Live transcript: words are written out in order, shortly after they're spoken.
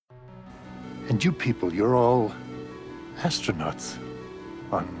And you people, you're all astronauts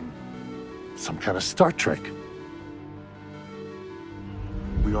on some kind of Star Trek.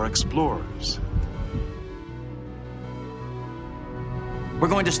 We are explorers. We're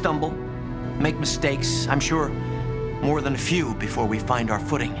going to stumble, make mistakes, I'm sure more than a few before we find our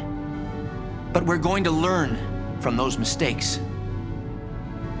footing. But we're going to learn from those mistakes.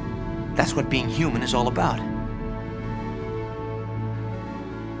 That's what being human is all about.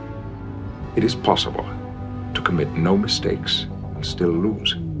 It is possible to commit no mistakes and still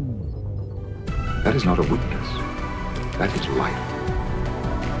lose. That is not a weakness. That is life.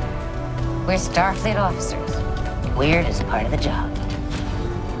 We're Starfleet officers. Weird is part of the job.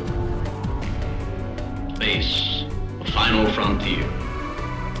 Space, the final frontier.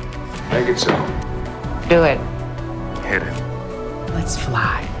 Make it so. Do it. Hit it. Let's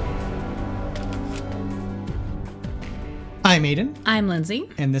fly. I'm Aiden. I'm Lindsay.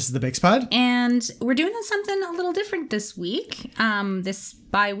 And this is the Big Spud. And we're doing something a little different this week. This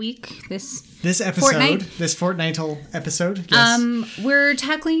bi-week, this episode, fortnight. This fortnightal episode. Yes. We're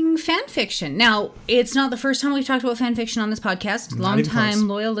tackling fan fiction. Now, it's not the first time we've talked about fan fiction on this podcast. Long-time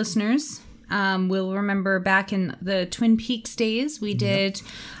loyal listeners will remember back in the Twin Peaks days, we did,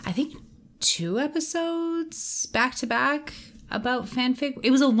 I think, 2 episodes back-to-back about fanfic.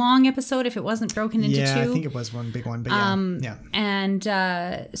 It was a long episode if it wasn't broken into 2. Yeah, I think it was one big one, but yeah. And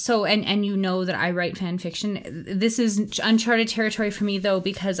so you know that I write fan fiction. This is uncharted territory for me though,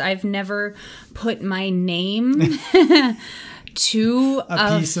 because I've never put my name to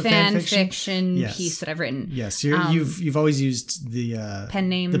a piece of fan fan fiction yes. piece that I've written. Yes, you've always used the pen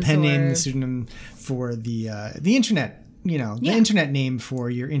name, the pseudonym for the internet. You know, the internet name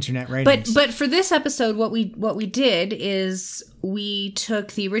for your internet writings. But for this episode, what we did is we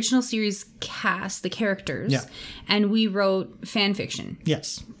took the original series cast, the characters, and we wrote fan fiction.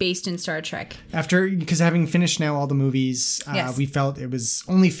 Yes. Based in Star Trek. Because having finished now all the movies, we felt it was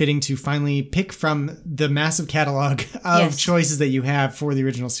only fitting to finally pick from the massive catalog of choices that you have for the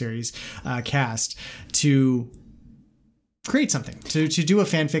original series cast to create something, to do a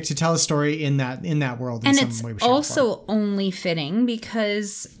fanfic, to tell a story in that world in some way, shape, or form. Also only fitting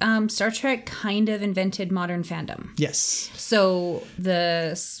because Star Trek kind of invented modern fandom. Yes. So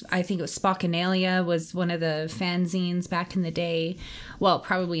I think it was Spockanalia was one of the fanzines back in the day. Well,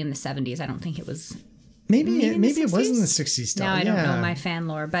 probably in the 70s. I don't think it was. Maybe it was in the 60s still. Now I don't know my fan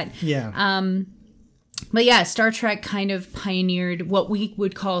lore, but yeah. But yeah, Star Trek kind of pioneered what we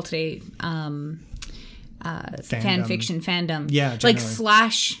would call today fan fiction fandom. Yeah, like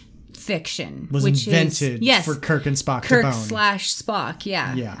slash fiction was invented for Kirk and Spock to bone. Spock,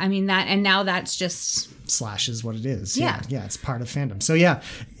 yeah. I mean that, and now that's just slash is what it is. Yeah, it's part of fandom. So yeah,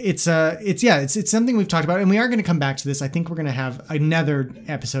 it's something we've talked about, and we are going to come back to this. I think we're going to have another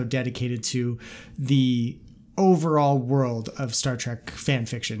episode dedicated to the overall world of Star Trek fan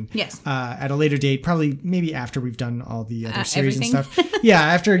fiction. Yes. At a later date, probably maybe after we've done all the other series everything. and stuff. Yeah,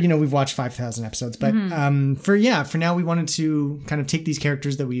 after we've watched 5,000 episodes. But for now we wanted to kind of take these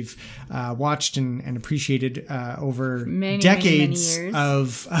characters that we've watched and appreciated over decades many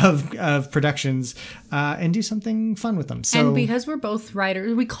years. of productions and do something fun with them. So, and because we're both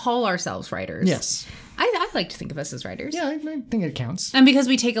writers, we call ourselves writers. Yes. I like to think of us as writers. Yeah, I think it counts. And because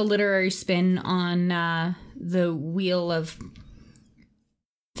we take a literary spin on the wheel of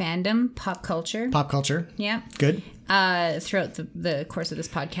fandom, pop culture. Pop culture. Yeah. Good. Throughout the course of this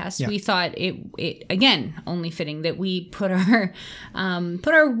podcast, we thought it again only fitting that we put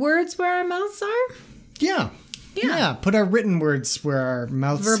our words where our mouths are. Yeah, put our written words where our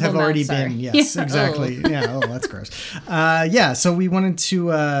mouths Verbal have already mouths been. are. Yes, Yeah. exactly. Yeah, that's gross. So we wanted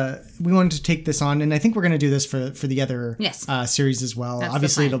to take this on, and I think we're going to do this for the other series as well. That's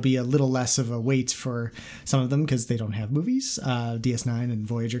Obviously, it'll be a little less of a wait for some of them because they don't have movies. DS9 and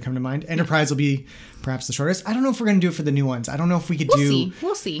Voyager come to mind. Enterprise will be perhaps the shortest. I don't know if we're going to do it for the new ones. I don't know if we could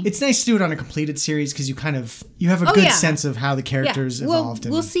We'll see. It's nice to do it on a completed series because you have a good sense of how the characters evolved.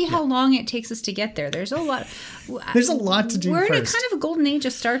 We'll see how long it takes us to get there. There's a lot. There's a lot to do. We're in a first. kind of a golden age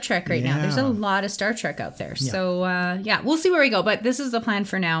of Star Trek right now. There's a lot of Star Trek out there. Yeah. So we'll see where we go. But this is the plan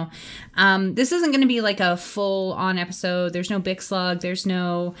for now. This isn't going to be like a full on episode. There's no big slug. There's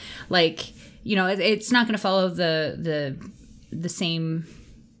no it's not going to follow the same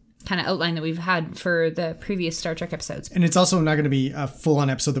kind of outline that we've had for the previous Star Trek episodes. And it's also not going to be a full-on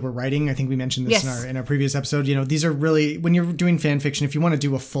episode that we're writing. I think we mentioned this in our previous episode. These are really, when you're doing fan fiction, if you want to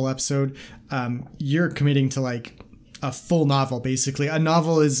do a full episode, you're committing to like a full novel, basically. A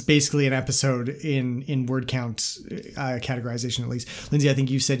novel is basically an episode in word count categorization, at least. Lindsay, I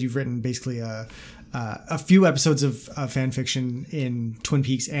think you said you've written basically a few episodes of fan fiction in Twin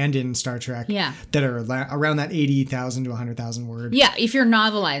Peaks and in Star Trek that are around that 80,000 to 100,000 word. Yeah, if you're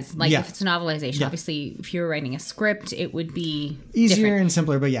novelized, like if it's a novelization, obviously if you're writing a script, it would be easier different. and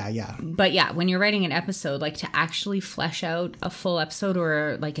simpler, but yeah. But yeah, when you're writing an episode, like to actually flesh out a full episode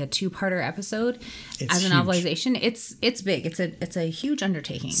or like a 2-parter episode as a novelization, it's big. It's a huge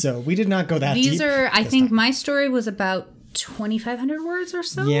undertaking. So we did not go that deep. These are, I think my story was about 2,500 words or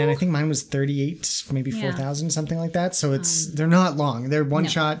so. Yeah, and I think mine was 38, maybe 4,000, something like that. So they're not long. They're one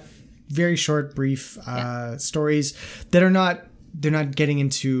shot, very short, brief stories that they're not getting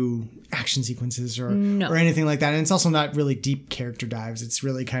into action sequences or anything like that. And it's also not really deep character dives. It's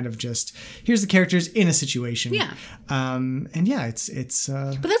really kind of just, here's the characters in a situation. Yeah. It's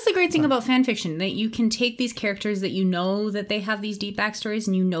but that's the great thing about fan fiction, that you can take these characters that you know that they have these deep backstories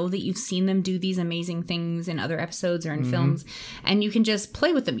and you know that you've seen them do these amazing things in other episodes or in films, and you can just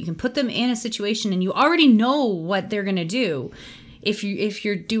play with them. You can put them in a situation and you already know what they're going to do if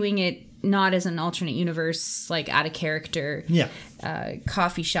you're doing it not as an alternate universe, like out of character,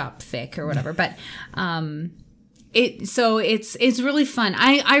 coffee shop fic or whatever. But it's really fun.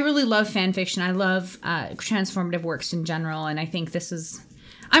 I really love fan fiction. I love transformative works in general, and I think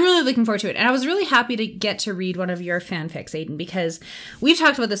I'm really looking forward to it. And I was really happy to get to read one of your fanfics, Aiden, because we've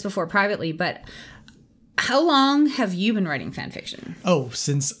talked about this before privately, but how long have you been writing fan fiction?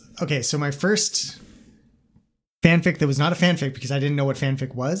 So my first fanfic that was not a fanfic, because I didn't know what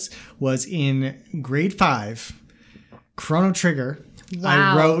fanfic was in grade 5, Chrono Trigger.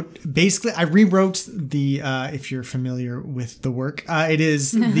 Wow. I rewrote the, if you're familiar with the work, it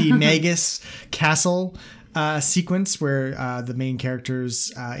is the Magus Castle sequence where the main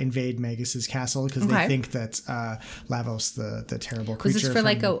characters invade Magus's castle because they think that Lavos, the terrible creature, was this for from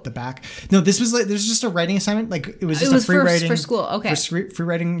like the back. No, this was just a writing assignment. Like it was just a free writing for school. Okay, free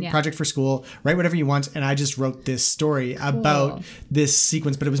writing project for school. Write whatever you want, and I just wrote this story about this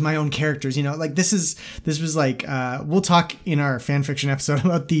sequence, but it was my own characters. You know, like this was like we'll talk in our fan fiction episode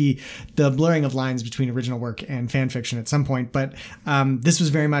about the blurring of lines between original work and fan fiction at some point, but this was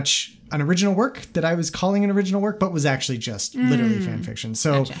very much an original work that I was calling an original work, but was actually just literally fan fiction.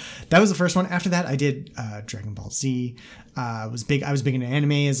 So that was the first one. After that, I did Dragon Ball Z. I was big into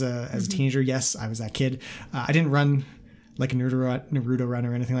anime as a teenager. Yes, I was that kid. I didn't run like a Naruto run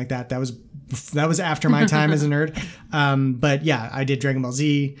or anything like that. That was after my time as a nerd. But yeah, I did Dragon Ball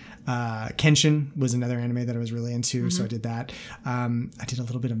Z. Kenshin was another anime that I was really into, so I did that. I did a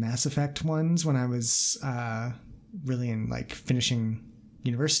little bit of Mass Effect ones when I was really in like finishing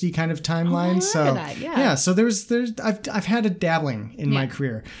university kind of timeline. So I've had a dabbling in my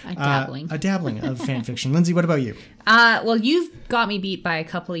career. A dabbling of fan fiction. Lindsay, what about you? Well, you've got me beat by a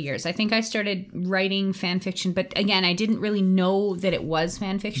couple of years. I think I started writing fan fiction, but again, I didn't really know that it was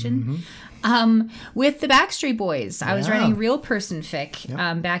fan fiction. With the Backstreet Boys, I was writing real person fic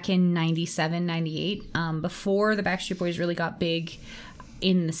back in 97, 98, before the Backstreet Boys really got big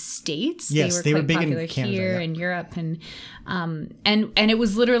in the States. Yes, they were big popular in Canada, here in Europe, and it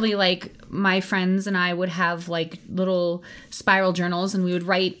was literally like my friends and I would have like little spiral journals, and we would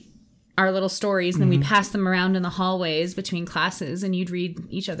write our little stories, and then we'd pass them around in the hallways between classes, and you'd read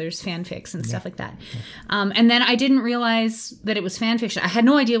each other's fanfics and stuff like that. And then I didn't realize that it was fan fiction. I had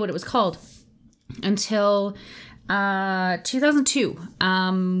no idea what it was called until 2002.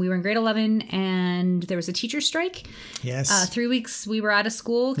 We were in grade 11 and there was a teacher strike. Yes. 3 weeks we were out of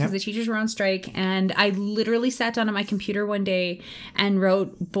school because the teachers were on strike, and I literally sat down on my computer one day and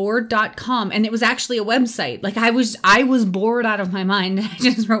wrote bored.com, and it was actually a website. Like I was bored out of my mind. I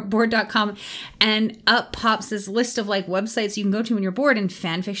just wrote bored.com, and up pops this list of like websites you can go to when you're bored, and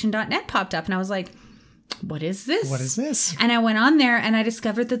fanfiction.net popped up, and I was like, what is this? And I went on there and I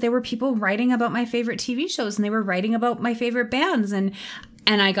discovered that there were people writing about my favorite TV shows, and they were writing about my favorite bands, and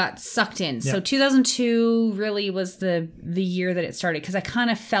I got sucked in. So 2002 really was the year that it started, because I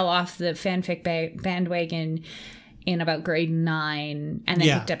kind of fell off the fanfic bandwagon in about grade 9 and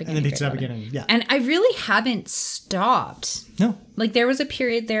then picked up again. And I really haven't stopped. No. Like there was a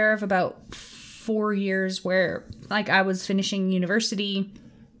period there of about 4 years where like I was finishing university,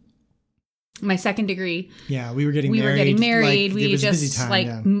 my second degree. Yeah, we were getting married. Like, we just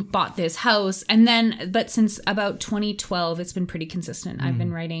bought this house, and then but since about 2012 it's been pretty consistent. I've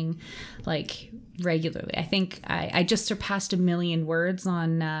been writing like regularly. I think I just surpassed 1 million words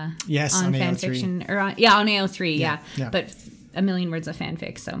on fan fiction, or on AO3. But 1 million words of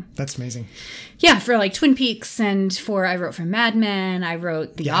fanfic, so that's amazing. Yeah, for like Twin Peaks, and I wrote for Mad Men, I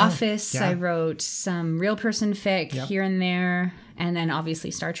wrote The Office, I wrote some real person fic here and there. And then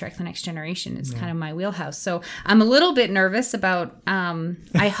obviously Star Trek The Next Generation is kind of my wheelhouse. So I'm a little bit nervous about,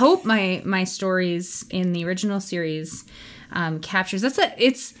 I hope my stories in the original series captures,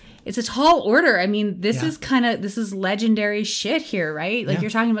 it's a tall order. I mean, this is legendary shit here, right? Like you're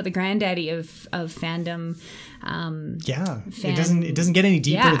talking about the granddaddy of fandom. It doesn't get any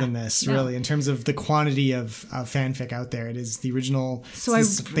deeper than this, really, in terms of the quantity of fanfic out there. It is the original. So I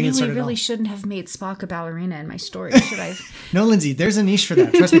really shouldn't have made Spock a ballerina in my story, should I? No, Lindsay, there's a niche for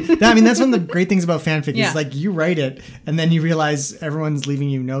that. Trust me. I mean, that's one of the great things about fanfic is like you write it and then you realize everyone's leaving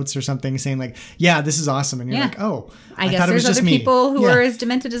you notes or something saying like, yeah, this is awesome. And you're like, oh, I guess thought it was there's just other me. people who are as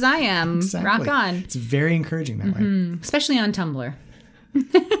demented as I am. Exactly. Rock on. It's very encouraging that way. Especially on Tumblr.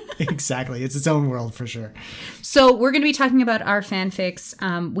 Exactly. It's its own world for sure. So we're going to be talking about our fanfics.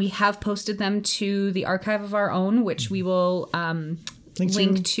 We have posted them to the archive of our own, which we will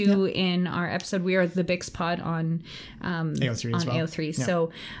link to in our episode. We are the Bix Pod on AO3 as well. AO3. Yeah.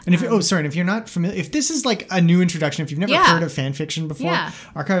 So, and if if you're not familiar, if this is like a new introduction, if you've never heard of fanfiction before,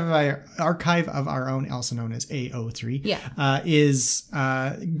 Archive of Our Own, also known as AO3, is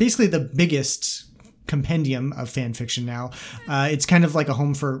basically the biggest compendium of fan fiction now. It's kind of like a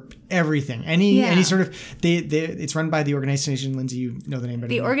home for everything. Any sort of it's run by the organization, Lindsay, you know the name better.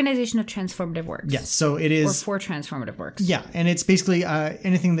 The Organization of Transformative Works. Yes, so it is, or for transformative works. Yeah, and it's basically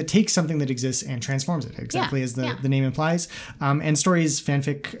anything that takes something that exists and transforms it, exactly as the name implies. And stories,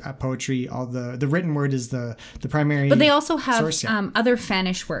 fanfic, poetry, all the written word is the primary. But they also have source, other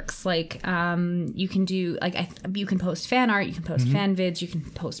fanish works, like you can do you can post fan art, you can post fan vids, you can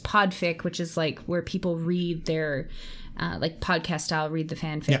post podfic, which is like where people read their like podcast style, read the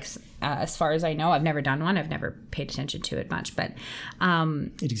fanfics. As far as I know, I've never done one. I've never paid attention to it much, but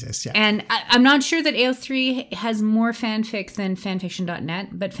it exists. Yeah, and I'm not sure that AO3 has more fanfic than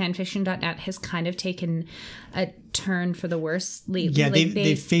fanfiction.net, but fanfiction.net has kind of taken a turn for the worse lately. Yeah,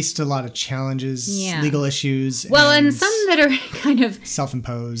 they've faced a lot of challenges, legal issues. Well, and some that are kind of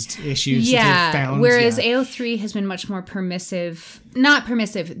self-imposed issues. that they've found. Whereas AO3 has been much more permissive. Not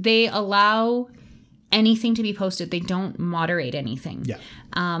permissive. They allow anything to be posted. They don't moderate anything. Yeah.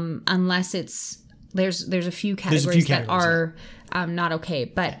 Unless it's there's a few categories that are not okay,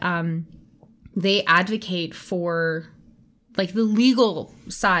 but they advocate for like the legal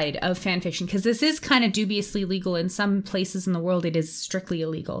side of fan fiction, because this is kind of dubiously legal. In some places in the world it is strictly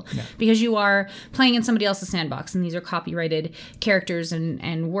illegal because you are playing in somebody else's sandbox, and these are copyrighted characters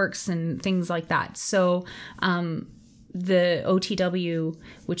and works and things like that. So the OTW,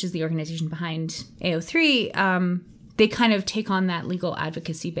 which is the organization behind AO3, they kind of take on that legal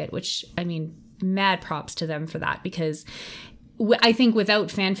advocacy bit, which, I mean, mad props to them for that, because I think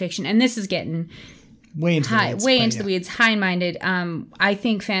without fan fiction, and this is getting way into the weeds, high-minded, I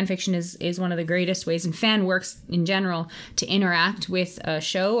think fan fiction is one of the greatest ways, and fan works in general, to interact with a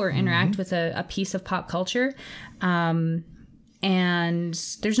show or interact with a piece of pop culture. And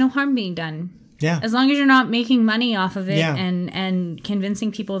there's no harm being done. Yeah. As long as you're not making money off of it and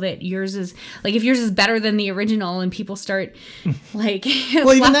convincing people that yours is, like, if yours is better than the original and people start, like,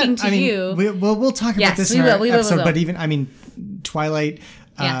 flocking to you. We'll talk about this in our episode, but even, I mean, Twilight,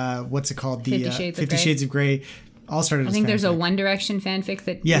 what's it called? The 50 Shades of Grey. All started as I think there's fanfic. a One Direction fanfic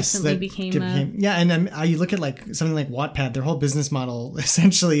that recently became and you look at like something like Wattpad, their whole business model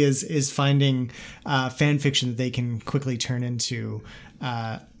essentially is finding fan fiction that they can quickly turn into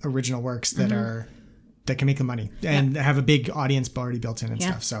original works that can make them money and have a big audience already built in and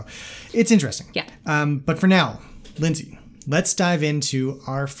stuff. So it's interesting. Yeah. But for now, Lindsay, let's dive into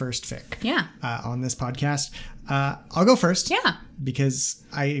our first fic. Yeah. On this podcast. I'll go first. Yeah. Because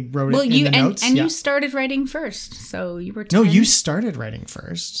I wrote it in the notes. And you started writing first, so you were 10. No, you started writing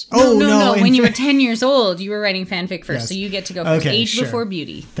first. No. When you were 10 years old, you were writing fanfic first, so you get to go first. Okay, Age before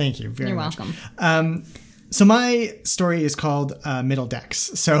beauty. Thank you very much. You're welcome. So my story is called Middle Decks.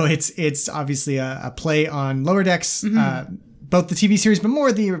 So it's obviously a play on Lower Decks, both the TV series, but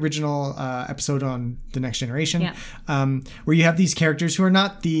more the original episode on The Next Generation, where you have these characters who are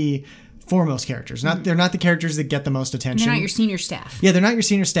not the foremost characters. They're not the characters that get the most attention. They're not your senior staff. Yeah, they're not your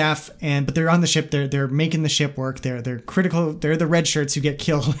senior staff, but they're on the ship. They're making the ship work. They're critical. They're the red shirts who get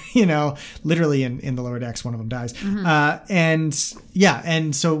killed. Literally in the Lower Decks, one of them dies. And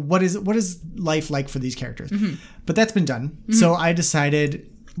so what is life like for these characters? But that's been done. So I decided,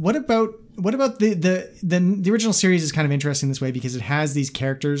 what about the original series is kind of interesting this way because it has these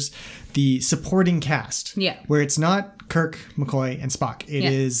characters, the supporting cast, where it's not Kirk, McCoy, and Spock. It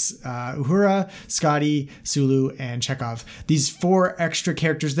is Uhura, Scotty, Sulu, and Chekhov. These 4 extra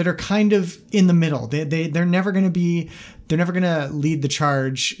characters that are kind of in the middle. They're never going to be they're never going to lead the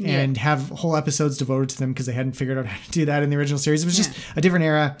charge and have whole episodes devoted to them because they hadn't figured out how to do that in the original series. It was just a different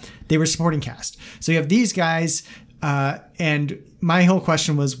era. They were supporting cast. So you have these guys, and my whole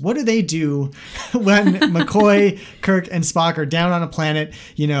question was, what do they do when McCoy, Kirk, and Spock are down on a planet,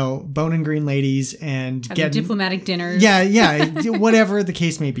 bone and green ladies and get diplomatic dinners? Yeah, whatever the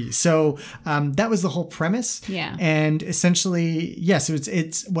case may be. So that was the whole premise. Yeah. And essentially, yes,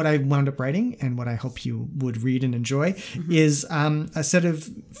 it's what I wound up writing, and what I hope you would read and enjoy is a set of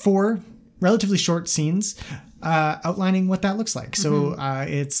 4 relatively short scenes outlining what that looks like. So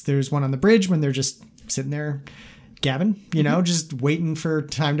there's one on the bridge when they're just sitting there gabbing, just waiting for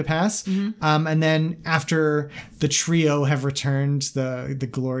time to pass. And then after the trio have returned, the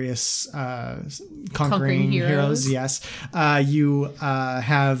glorious conquering heroes, yes, you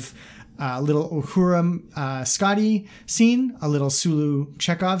have a little Uhura Scotty scene, a little Sulu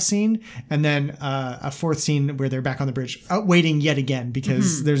Chekhov scene, and then a 4th scene where they're back on the bridge, waiting yet again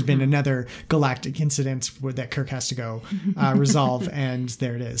because there's been another galactic incident that Kirk has to go resolve, and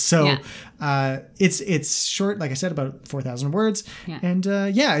there it is. So it's short, like I said, about 4,000 words, and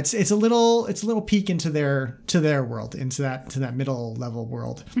it's a little peek into their world, into that middle level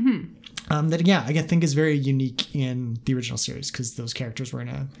world. That I think is very unique in the original series because those characters were in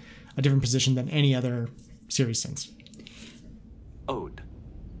a different position than any other series since. Ode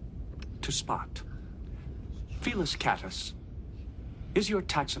to Spot. Felis catus, is your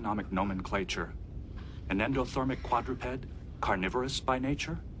taxonomic nomenclature an endothermic quadruped, carnivorous by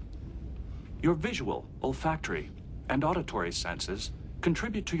nature? Your visual, olfactory, and auditory senses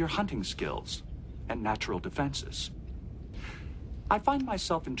contribute to your hunting skills and natural defenses. I find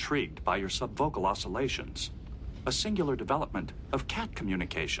myself intrigued by your subvocal oscillations, a singular development of cat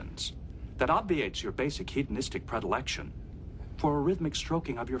communications that obviates your basic hedonistic predilection for a rhythmic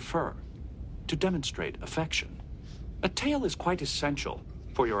stroking of your fur to demonstrate affection. A tail is quite essential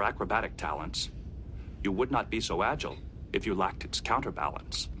for your acrobatic talents. You would not be so agile if you lacked its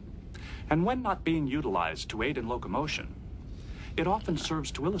counterbalance. And when not being utilized to aid in locomotion, it often serves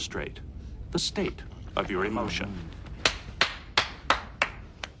to illustrate the state of your emotion.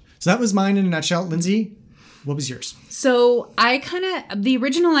 So that was mine in a nutshell. Lindsay, what was yours? So the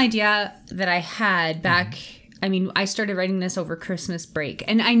original idea that I had back, I started writing this over Christmas break,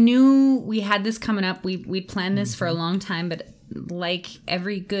 and I knew we had this coming up. We'd planned this for a long time, but like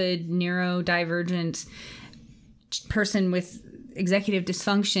every good neurodivergent person with executive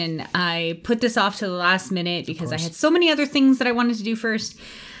dysfunction, I put this off to the last minute because I had so many other things that I wanted to do first.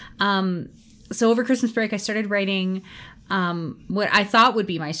 So over Christmas break, I started writing what I thought would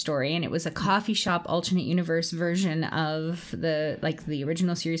be my story, and it was a coffee shop alternate universe version of the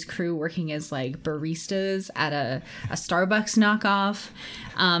original series crew working as baristas at a Starbucks knockoff.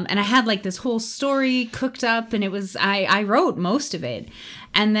 And I had this whole story cooked up, and it was I wrote most of it,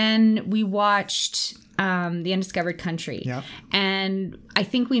 and then we watched The Undiscovered Country. Yep. And I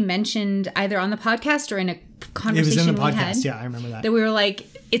think we mentioned either on the podcast or in a conversation it was in the podcast. We had, I remember that we were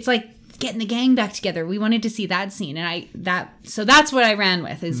it's getting the gang back together. We wanted to see that scene, and so that's what I ran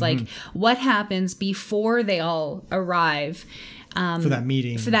with is what happens before they all arrive for that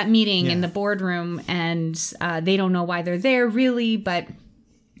meeting in the boardroom, and they don't know why they're there really, but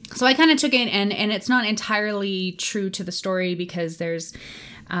so I kind of took it, and it's not entirely true to the story because there's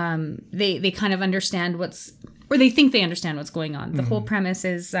they kind of understand they think they understand what's going on. The whole premise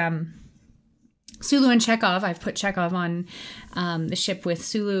is Sulu and Chekhov. I've put Chekhov on the ship with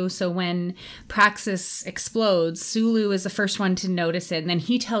Sulu. So when Praxis explodes, Sulu is the first one to notice it. And then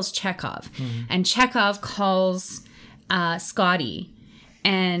he tells Chekhov. And Chekhov calls Scotty.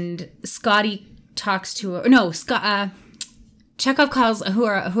 And Scotty talks to... Chekhov calls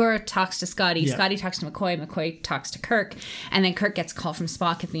Uhura talks to Scotty. Yeah. Scotty talks to McCoy. McCoy talks to Kirk. And then Kirk gets a call from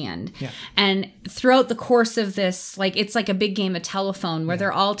Spock at the end. Yeah. And throughout the course of this, it's like a big game of telephone where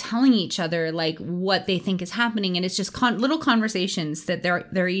they're all telling each other what they think is happening. And it's just little conversations that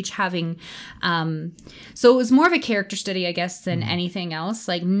they're each having. So it was more of a character study, I guess, than anything else.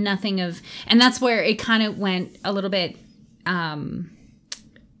 Nothing of... And that's where it kind of went a little bit...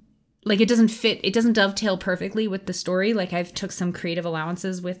 it doesn't fit, it doesn't dovetail perfectly with the story. I've took some creative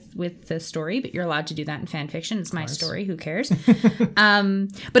allowances with the story, but you're allowed to do that in fan fiction. It's my story, who cares?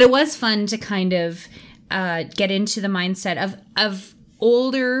 But it was fun to kind of get into the mindset of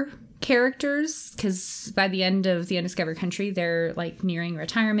older characters, because by the end of The Undiscovered Country, they're nearing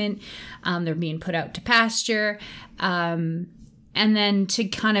retirement. They're being put out to pasture. And then to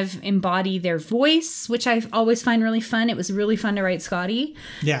kind of embody their voice, which I always find really fun. It was really fun to write Scotty.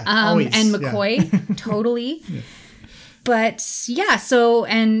 Yeah, always. And McCoy, totally. But yeah, so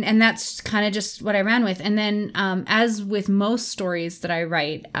and that's kind of just what I ran with. And then as with most stories that I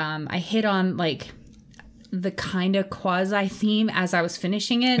write, I hit on like the kind of quasi theme as I was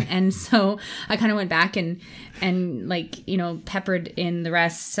finishing it, and so I kind of went back and like, you know, peppered in the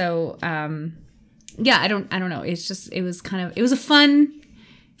rest. So yeah, I don't know. It was a fun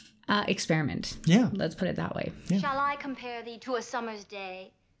experiment. Yeah, let's put it that way. Yeah. Shall I compare thee to a summer's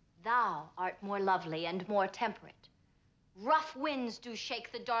day? Thou art more lovely and more temperate. Rough winds do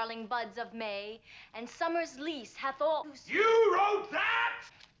shake the darling buds of May, and summer's lease hath all... You wrote that?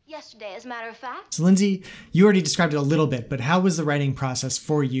 Yesterday, as a matter of fact. So Lindsay, you already described it a little bit, but how was the writing process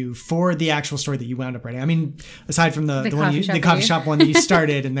for you for the actual story that you wound up writing? I mean, aside from the coffee shop one that you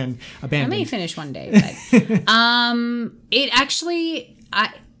started and then abandoned. I may finish one day, but it actually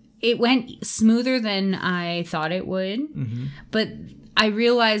it went smoother than I thought it would. Mm-hmm. But I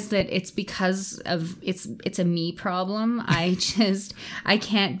realized that it's because of it's a me problem. I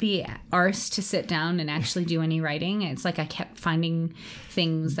can't be arsed to sit down and actually do any writing. It's like I kept finding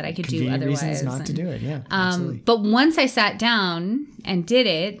things that I could do otherwise. Reasons not to do it, yeah. Absolutely. But once I sat down and did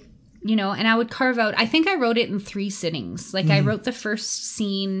it, you know, and I would carve out, I think I wrote it in 3 sittings. Like I wrote the first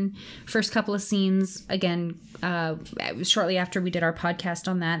couple of scenes again, shortly after we did our podcast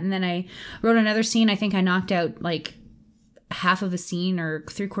on that. And then I wrote another scene. I think I knocked out like half of a scene or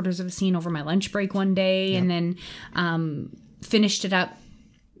 3/4 of a scene over my lunch break one day. Yep. And then finished it up,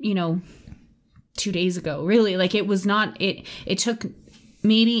 you know, 2 days ago. Really, like it was not, it took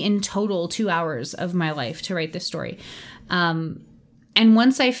maybe in total 2 hours of my life to write this story. And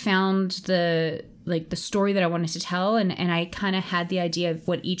once I found the story that I wanted to tell, and I kind of had the idea of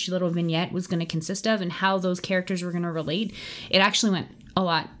what each little vignette was going to consist of and how those characters were going to relate, it actually went a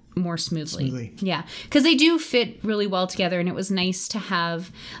lot more smoothly. Yeah, because they do fit really well together, and it was nice to have,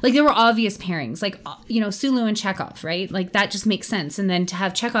 like, there were obvious pairings, like, you know, Sulu and Chekhov, right? Like that just makes sense. And then to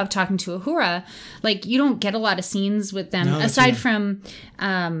have Chekhov talking to Uhura, like you don't get a lot of scenes with them aside from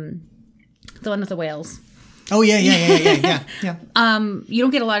the one with the whales. Oh yeah. You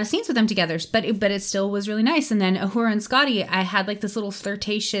don't get a lot of scenes with them together, but it still was really nice. And then Uhura and Scotty, I had like this little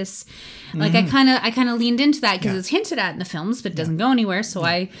flirtatious, like I kind of leaned into that because it's hinted at in the films, but it doesn't go anywhere. So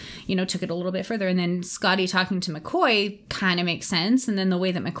I, you know, took it a little bit further. And then Scotty talking to McCoy kind of makes sense. And then the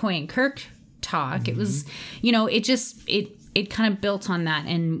way that McCoy and Kirk talk, it was, you know, it kind of built on that.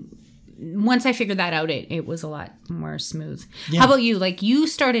 And once I figured that out, it was a lot more smooth. Yeah. How about you? Like, you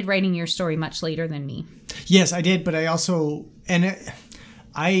started writing your story much later than me. Yes, I did, but I also,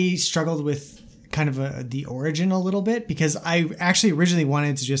 I struggled with kind of the origin a little bit, because I actually originally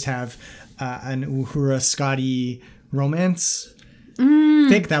wanted to just have an Uhura Scotty romance.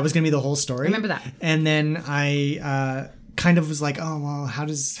 Fic. That was going to be the whole story. I remember that. And then I kind of was like, oh well,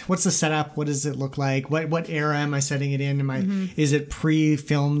 what's the setup? What does it look like? What era am I setting it in? Is it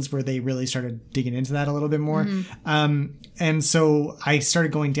pre-films where they really started digging into that a little bit more? And so I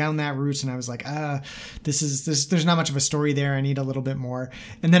started going down that route, and I was like, there's not much of a story there. I need a little bit more.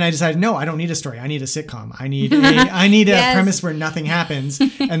 And then I decided, no, I don't need a story. I need a sitcom. I need a premise where nothing happens.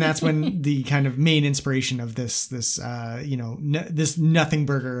 And that's when the kind of main inspiration of this this nothing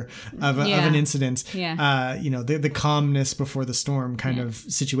burger of an incident, the calmness before the storm kind of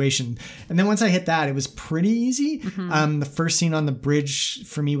situation. And then once I hit that, it was pretty easy. The first scene on the bridge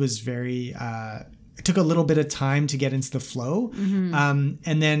for me was very, it took a little bit of time to get into the flow.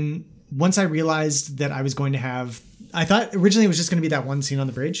 And then once I realized that I was going to have, I thought originally it was just going to be that one scene on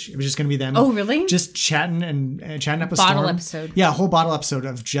the bridge. It was just going to be them. Oh, really? Just chatting and chatting up a bottle storm. Episode. Yeah, a whole bottle episode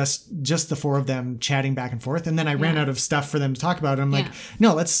of just the 4 of them chatting back and forth. And then I ran out of stuff for them to talk about. And I'm like,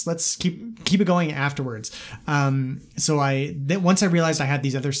 no, let's keep it going afterwards. So once I realized I had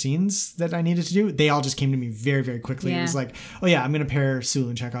these other scenes that I needed to do, they all just came to me very, very quickly. It was like, oh yeah, I'm going to pair Sulu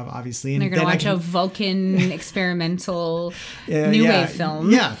and Chekhov, obviously. And they're going to watch a Vulcan experimental new wave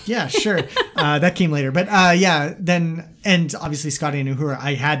film. Yeah, sure. That came later. But and obviously Scotty and Uhura,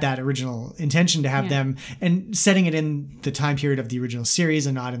 I had that original intention to have them, and setting it in the time period of the original series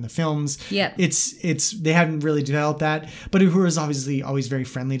and not in the films. Yeah, it's they hadn't really developed that, but Uhura is obviously always very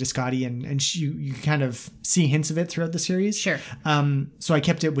friendly to Scotty, and you kind of see hints of it throughout the series. Sure. So I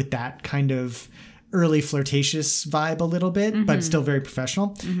kept it with that kind of early flirtatious vibe a little bit, but still very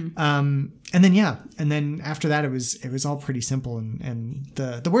professional. And then after that, it was all pretty simple, and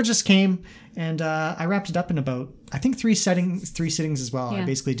the word just came, and I wrapped it up in about, I think, 3 sittings as well. I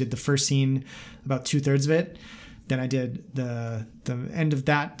basically did the first scene, about 2/3 of it. Then I did the end of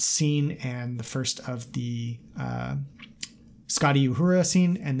that scene and the first of the Scotty Uhura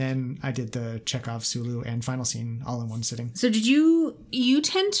scene, and then I did the Chekhov, Sulu, and final scene all in one sitting. So did you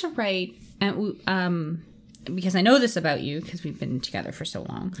tend to write because I know this about you because we've been together for so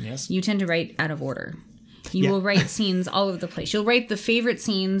long. Yes. You tend to write out of order. You will write scenes all over the place. You'll write the favorite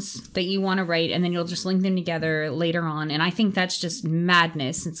scenes that you want to write, and then you'll just link them together later on. And I think that's just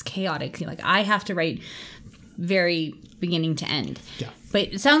madness. It's chaotic. Like, I have to write very beginning to end. Yeah.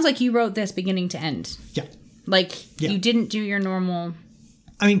 But it sounds like you wrote this beginning to end. Yeah. Like, you didn't do your normal...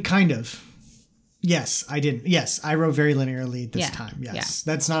 I mean, kind of. Yes, I didn't. Yes, I wrote very linearly this time. Yes.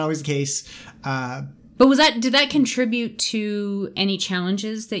 That's not always the case. But did that contribute to any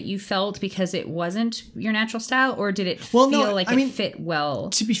challenges that you felt because it wasn't your natural style, or did it feel like it fit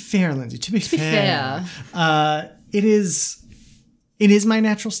well? To be fair, Lindsay, to be fair, it is my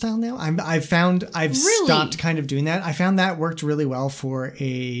natural style now. I've stopped kind of doing that. I found that worked really well for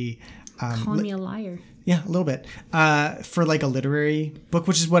a... Call me a liar. Yeah, a little bit. For like a literary book,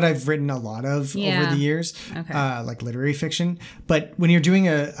 which is what I've written a lot of over the years. Okay. Like literary fiction. But when you're doing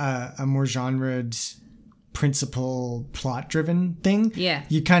a more genred, principle, plot-driven thing,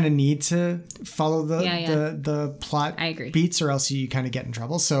 you kind of need to follow the plot beats, or else you kind of get in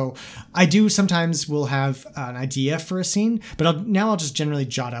trouble. So I do sometimes will have an idea for a scene, but I'll just generally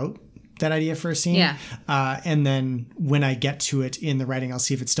jot out that idea for a scene. Yeah. And then when I get to it in the writing, I'll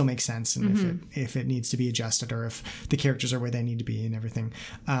see if it still makes sense and if it needs to be adjusted, or if the characters are where they need to be and everything.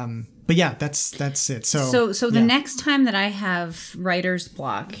 But yeah, that's it. So the next time that I have writer's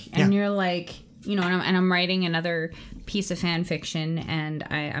block and you're like, you know, and I'm writing another piece of fan fiction and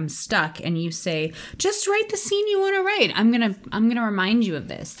I'm stuck, and you say, just write the scene you want to write. I'm gonna remind you of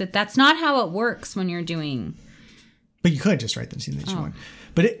this, that's not how it works when you're doing. But you could just write the scene that you want.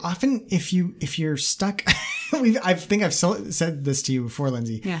 But often, if you're stuck, I think I've said this to you before,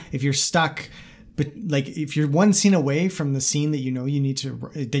 Lindsay. Yeah. If you're stuck, but like if you're one scene away from the scene that you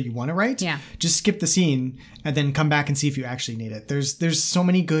want to write, just skip the scene and then come back and see if you actually need it. There's so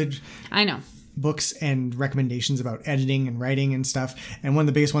many good. I know. Books and recommendations about editing and writing and stuff. And one of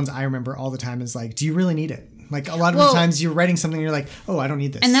the biggest ones I remember all the time is like, do you really need it? Like a lot of the times you're writing something and you're like, oh, I don't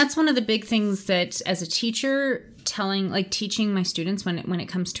need this. And that's one of the big things that as a teacher teaching my students when it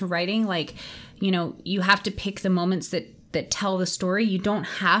comes to writing, like, you know, you have to pick the moments that tell the story. You don't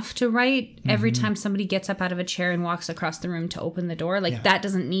have to write every time somebody gets up out of a chair and walks across the room to open the door. Like that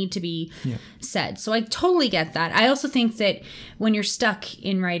doesn't need to be said. So I totally get that. I also think that when you're stuck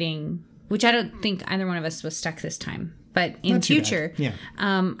in writing, which I don't think either one of us was stuck this time, but in future,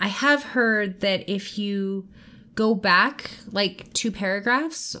 I have heard that if you go back like 2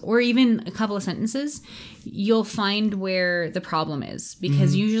 paragraphs or even a couple of sentences, you'll find where the problem is,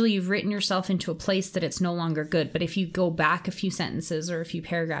 because usually you've written yourself into a place that it's no longer good. But if you go back a few sentences or a few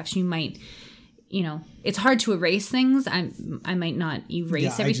paragraphs, you might, you know, it's hard to erase things. I might not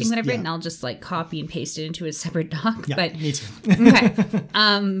erase everything that I've written. I'll just like copy and paste it into a separate doc. Yeah, but me too.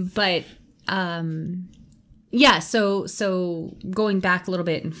 Okay. Yeah. So going back a little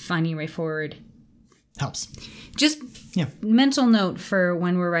bit and finding your way forward helps. Just mental note for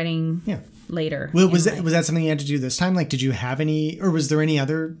when we're writing later. Well, was that something you had to do this time? Like, did you have any, or was there any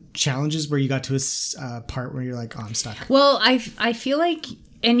other challenges where you got to a part where you're like, oh, I'm stuck? Well, I feel like,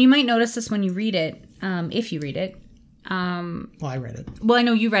 and you might notice this when you read it, if you read it. Well, I read it. Well, I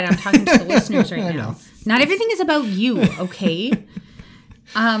know you read it. I'm talking to the listeners right now. Not everything is about you, okay?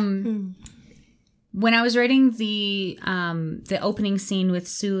 When I was writing the opening scene with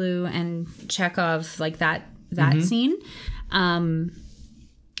Sulu and Chekhov, like that scene,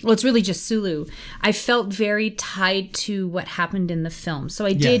 well, it's really just Sulu. I felt very tied to what happened in the film, so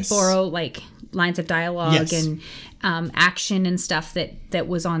I did borrow like lines of dialogue and action and stuff that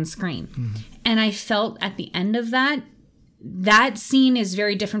was on screen, and I felt at the end of that scene is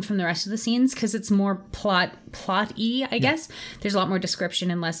very different from the rest of the scenes because it's more plot-y, I guess. There's a lot more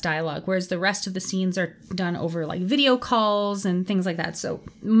description and less dialogue, whereas the rest of the scenes are done over like video calls and things like that. So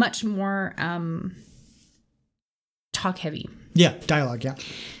much more talk heavy. Yeah, dialogue, yeah.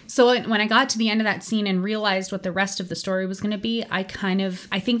 So when I got to the end of that scene and realized what the rest of the story was going to be, I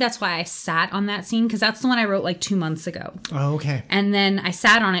think that's why I sat on that scene, because that's the one I wrote like 2 months ago. Oh, okay. And then I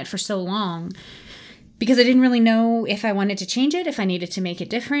sat on it for so long because I didn't really know if I wanted to change it, if I needed to make it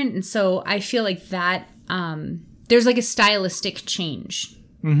different. And so I feel like that there's like a stylistic change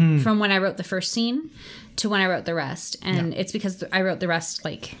from when I wrote the first scene to when I wrote the rest. And it's because I wrote the rest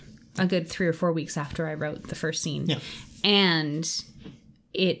like a good 3 or 4 weeks after I wrote the first scene. Yeah. And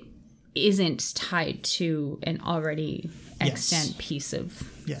it isn't tied to an already extant piece of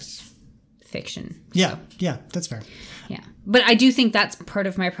fiction. Yeah, yeah, that's fair. Yeah. But I do think that's part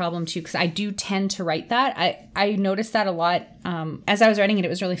of my problem too, because I do tend to write that. I noticed that a lot. As I was writing it, it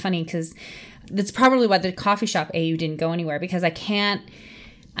was really funny because that's probably why the coffee shop AU didn't go anywhere, because I can't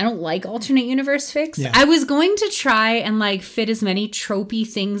I don't like alternate universe fics. Yeah. I was going to try and like fit as many tropey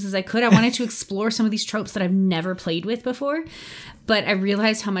things as I could. I wanted to explore some of these tropes that I've never played with before. But I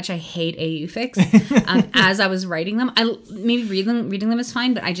realized how much I hate AU fics as I was writing them. Maybe reading them is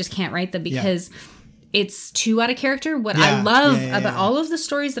fine, but I just can't write them because it's too out of character. What I love about all of the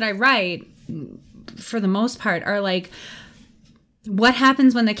stories that I write, for the most part, are like, what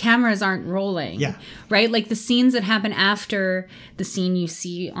happens when the cameras aren't rolling? Yeah. Right? Like the scenes that happen after the scene you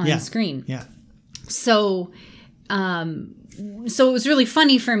see on screen. Yeah. So it was really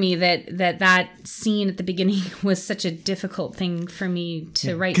funny for me that scene at the beginning was such a difficult thing for me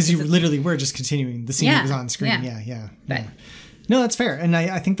to write. Because you literally were just continuing the scene that was on screen. Yeah. No, that's fair. And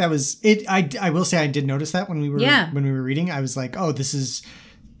I think that was it. I will say I did notice that when we were reading. I was like, oh, this is...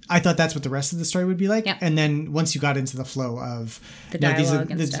 I thought that's what the rest of the story would be like. Yep. And then once you got into the flow of the dialogue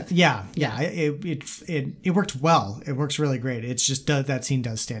and stuff. It worked well. It works really great. It's just that scene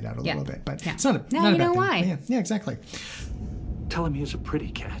does stand out a little bit, but it's not a now not you a bad know thing. why. Yeah, exactly. Tell him he is a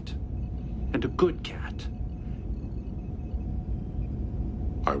pretty cat. And a good cat.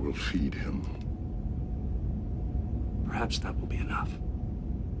 I will feed him. Perhaps that will be enough.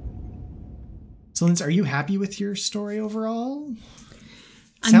 So, Linz, are you happy with your story overall?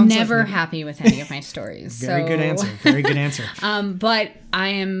 I'm never happy with any of my stories. Very good answer. Very good answer. But I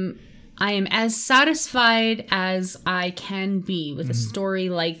am as satisfied as I can be with a story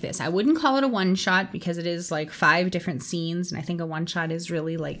like this. I wouldn't call it a one shot because it is like 5 different scenes, and I think a one shot is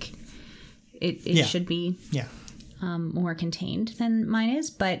really like it should be more contained than mine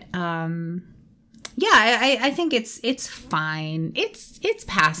is. But I think it's fine. It's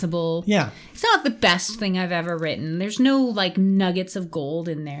passable. Yeah. It's not the best thing I've ever written. There's no like nuggets of gold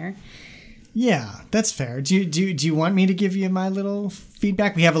in there. Yeah, that's fair. Do you want me to give you my little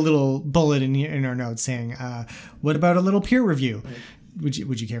feedback? We have a little bullet in our notes saying, what about a little peer review? Would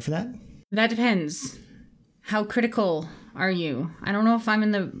you care for that? That depends. How critical are you? I don't know if I'm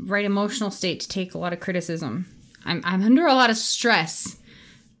in the right emotional state to take a lot of criticism. I'm under a lot of stress.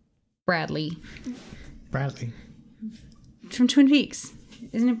 Bradley. From Twin Peaks.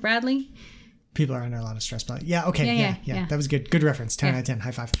 Isn't it Bradley? People are under a lot of stress, but okay. Yeah. That was good. Good reference. 10 out of 10.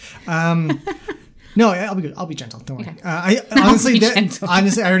 High five. No, I'll be good. I'll be gentle. Don't worry. Okay.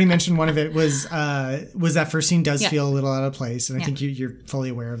 Honestly, I already mentioned one of it was that first scene does feel a little out of place, and I think you're fully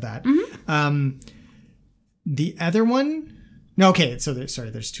aware of that. Mm-hmm. The other one, no, okay. So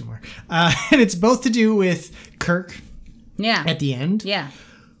there's 2 more, and it's both to do with Kirk. Yeah. At the end. Yeah.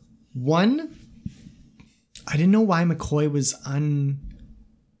 One, I didn't know why McCoy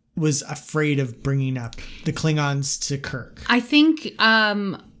was afraid of bringing up the Klingons to Kirk. I think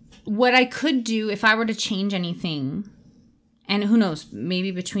what I could do if I were to change anything, and who knows,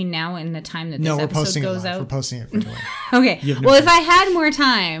 maybe between now and the time that this episode goes out. We're posting it right away. Okay. Well, if I had more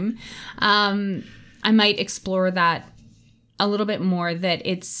time, I might explore that a little bit more. That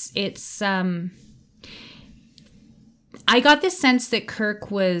it's. I got this sense that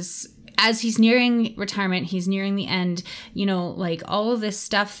Kirk was, as he's nearing retirement, he's nearing the end, like all of this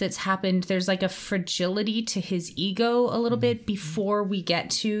stuff that's happened, there's like a fragility to his ego a little bit before we get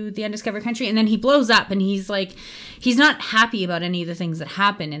to the Undiscovered Country. And then he blows up and he's not happy about any of the things that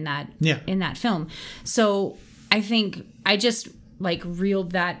happen in that film. So I think I just like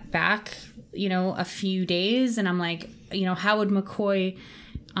reeled that back, a few days. And I'm like, how would McCoy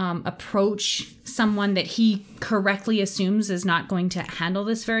approach someone that he correctly assumes is not going to handle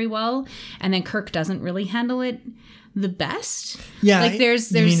this very well, and then Kirk doesn't really handle it the best. Yeah, like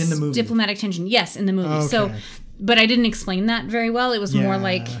there's you mean in the movie? Diplomatic tension. Yes, in the movie. Okay. So, but I didn't explain that very well. It was more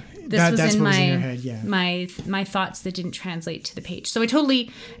like this was in my your head, my thoughts that didn't translate to the page. So I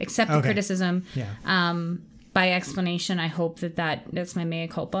totally accept the criticism. Yeah. By explanation, I hope that's my mea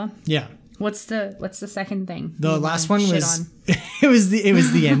culpa. Yeah. What's the second thing? The last one was it was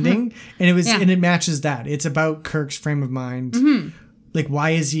the ending, and it was and it matches that. It's about Kirk's frame of mind. Mm-hmm. Like, why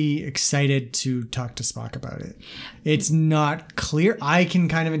is he excited to talk to Spock about it? It's not clear. I can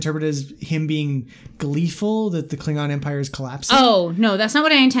kind of interpret it as him being gleeful that the Klingon Empire is collapsing. Oh no, that's not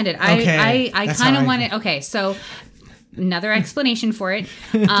what I intended. Okay. I kind of wanted. Okay, so another explanation for it.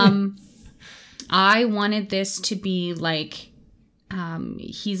 I wanted this to be like.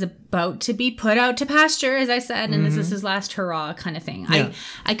 He's about to be put out to pasture, as I said, and this is his last hurrah kind of thing. Yeah.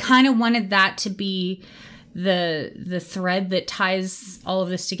 I kind of wanted that to be the thread that ties all of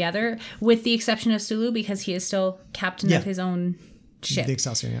this together, with the exception of Sulu, because he is still captain of his own ship. The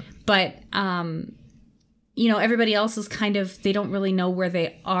Excelsior, yeah. But, everybody else is kind of, they don't really know where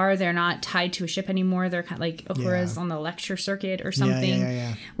they are. They're not tied to a ship anymore. They're kind of like Uhura's on the lecture circuit or something.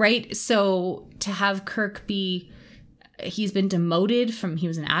 Yeah. Right? So to have Kirk be... he's been demoted from, he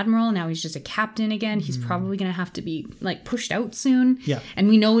was an admiral, now he's just a captain again. He's probably going to have to be like pushed out soon. Yeah. And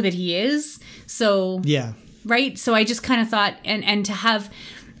we know that he is. So, yeah. Right. So I just kind of thought, and to have,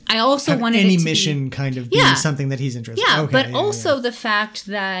 I also wanted any it to mission be, kind of being something that he's interested in. Yeah. Okay, But also the fact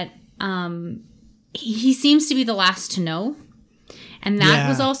that he seems to be the last to know. And that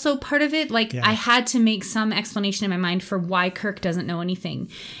was also part of it. Like, I had to make some explanation in my mind for why Kirk doesn't know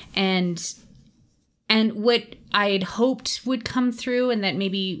anything. And what I had hoped would come through, and that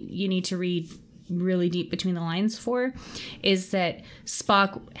maybe you need to read really deep between the lines for, is that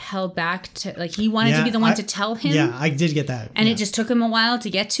Spock held back to, like, he wanted to be the one to tell him. Yeah, I did get that. And it just took him a while to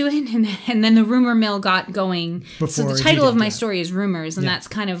get to it. And then the rumor mill got going. So the title of my story is Rumors. And that's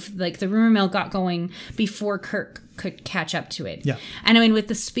kind of like the rumor mill got going before Kirk could catch up to it. Yeah. And I mean, with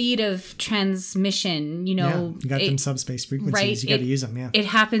the speed of transmission, you know, you got them subspace frequencies. Right, you got to use them. Yeah. It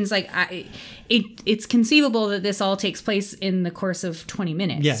happens like it's conceivable that this all takes place in the course of 20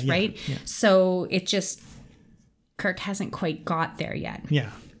 minutes, right? Yeah. So it just, Kirk hasn't quite got there yet. Yeah.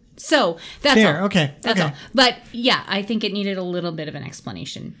 So that's fair. all. Okay. That's all. But yeah, I think it needed a little bit of an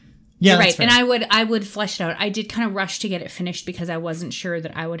explanation. Yeah, you're right. Fair. And I would flesh it out. I did kind of rush to get it finished because I wasn't sure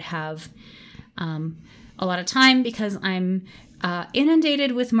that I would have a lot of time, because I'm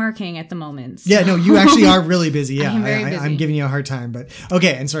inundated with marking at the moment. So. Yeah, no, you actually are really busy. Yeah, I'm very busy. I'm giving you a hard time, but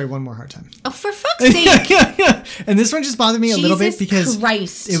okay. And sorry, one more hard time. Oh, for fuck's sake! And this one just bothered me a little bit because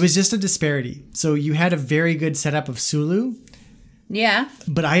Christ. It was just a disparity. So you had a very good setup of Sulu. Yeah.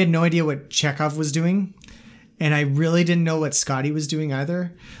 But I had no idea what Chekhov was doing. And I really didn't know what Scotty was doing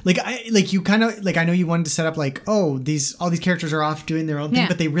either. You kind of I know you wanted to set up like, oh, all these characters are off doing their own thing,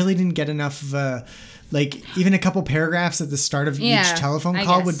 but they really didn't get enough even a couple paragraphs at the start of each telephone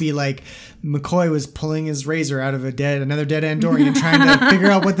call would be like, McCoy was pulling his razor out of another dead Andorian and trying to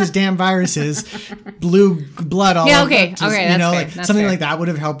figure out what this damn virus is. Blue blood all over. Okay, just, okay, that's fair. Something like that would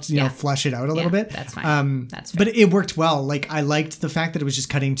have helped, flesh it out a little bit. That's fine. That's fair. But it worked well. Like, I liked the fact that it was just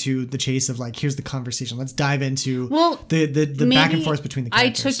cutting to the chase of like, here's the conversation. Let's dive into the back and forth between the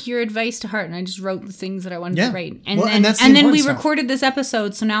characters. I took your advice to heart and I just wrote the things that I wanted to write. And that's then we stuff. recorded this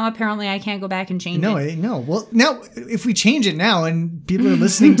episode, so now apparently I can't go back and change it. No. Well, now if we change it now and people are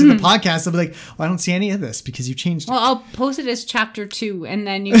listening to the podcast, they'll be like, well, I don't see any of this because you changed it. Well, I'll post it as chapter 2 and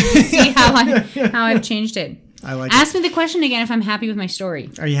then you can see how I've changed it. I like Ask me the question again if I'm happy with my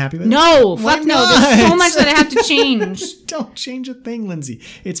story. Are you happy with it? No, fuck no. There's so much that I have to change. Don't change a thing, Lindsay.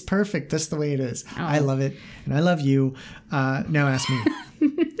 It's perfect. That's the way it is. Oh. I love it. And I love you. Now ask me.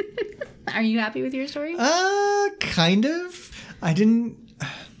 Are you happy with your story? Kind of.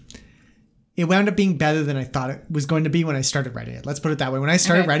 It wound up being better than I thought it was going to be when I started writing it. Let's put it that way. When I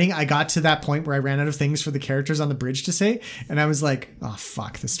started writing, I got to that point where I ran out of things for the characters on the bridge to say. And I was like, oh,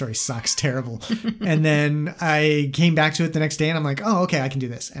 fuck, this story sucks. Terrible. And then I came back to it the next day and I'm like, oh, okay, I can do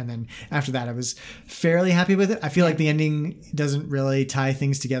this. And then after that, I was fairly happy with it. I feel like the ending doesn't really tie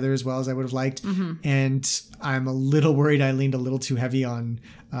things together as well as I would have liked. Mm-hmm. And I'm a little worried I leaned a little too heavy on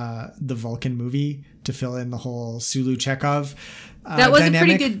the Vulcan movie to fill in the whole Sulu Chekhov that was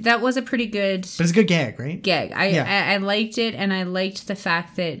dynamic. That was a pretty good. But it's a good gag, right? Gag. I liked it, and I liked the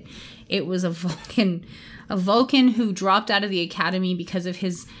fact that it was a Vulcan who dropped out of the academy because of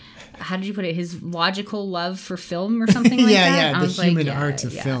his. How did you put it? His logical love for film or something like that. Yeah, the human art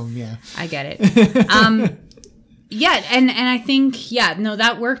of film. Yeah, I get it. Yeah, and I think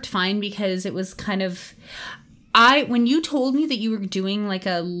that worked fine because it was kind of. When you told me that you were doing like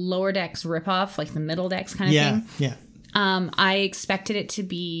a Lower Decks ripoff, like the Middle Decks kind of thing. Yeah. I expected it to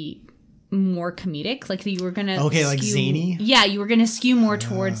be more comedic, like that you were gonna like zany. Yeah, you were gonna skew more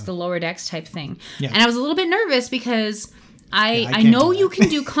towards the Lower Decks type thing. Yeah. And I was a little bit nervous because I know you can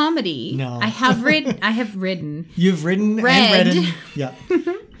do comedy. No, I have ridden. You've ridden and read. Yeah.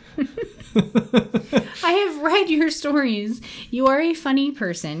 I have read your stories. You are a funny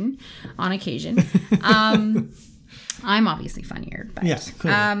person on occasion. I'm obviously funnier, but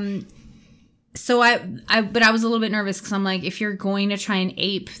clearly. So but I was a little bit nervous because I'm like, if you're going to try and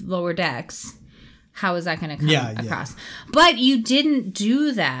ape Lower Decks, how is that going to come across? But you didn't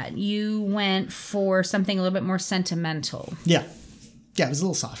do that. You went for something a little bit more sentimental. Yeah, it was a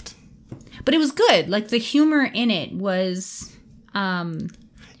little soft, but it was good. Like the humor in it was.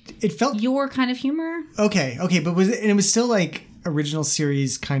 It felt your kind of humor. Okay, but it was still like original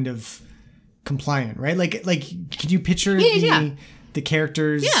series kind of compliant, right? Like, could you picture the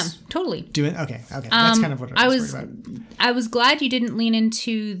characters? Yeah, totally. Doing that's kind of what I was worried about. I was glad you didn't lean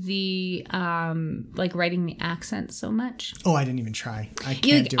into the writing the accent so much. Oh, I didn't even try. I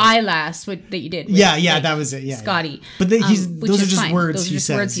can't do it. Eyelass, that you did. With, that was it. Yeah, Scotty. But those are just fine. words Those he are just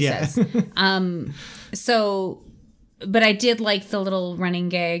says. words he says. So But I did like the little running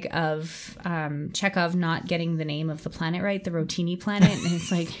gag of Chekhov not getting the name of the planet right, the Rotini planet, and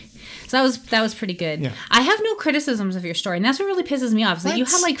it's like, so that was pretty good. Yeah. I have no criticisms of your story, and that's what really pisses me off. Is that you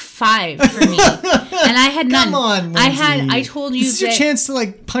had like 5 for me, and I had none. Come on, Lindsay. I told you this is your chance to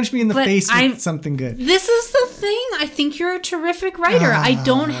like punch me in the face with something good. This is the thing. I think you're a terrific writer. I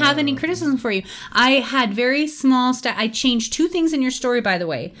don't have any criticism for you. I had very small I changed 2 things in your story, by the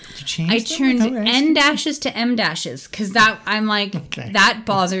way. You changed I turned N dashes to M dashes. Because that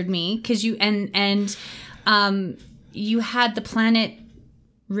bothered me because you you had the planet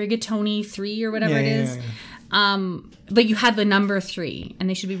Rigatoni 3 or whatever it is. But you had the number 3 and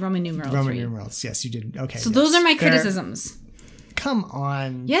they should be Roman numeral 3. Roman numerals, yes, you did. Okay. So those are my criticisms. Come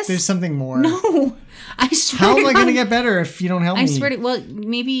on. Yes. There's something more. No. I swear. How am I going to get better if you don't help me? I swear to well,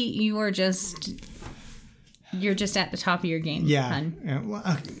 maybe you're just at the top of your game. Yeah.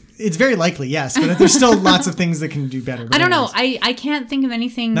 Well, it's very likely, yes, but there's still lots of things that can do better. I don't know. I can't think of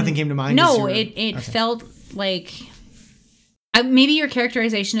anything. Nothing came to mind? No, it felt like maybe your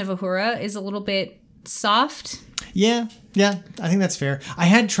characterization of Uhura is a little bit soft. Yeah, I think that's fair. I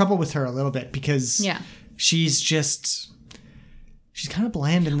had trouble with her a little bit because she's kind of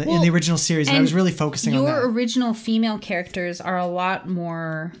bland in the original series, and I was really focusing on that. Your original female characters are a lot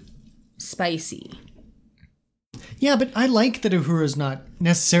more spicy. Yeah, but I like that Uhura's not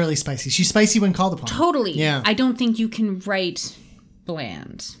necessarily spicy. She's spicy when called upon. Totally. Yeah. I don't think you can write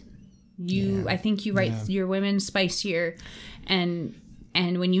bland. I think you write your women spicier, and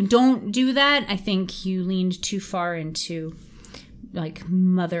when you don't do that, I think you leaned too far into like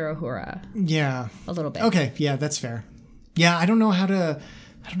Mother Uhura. Yeah. A little bit. Okay, yeah, that's fair. Yeah, I don't know how to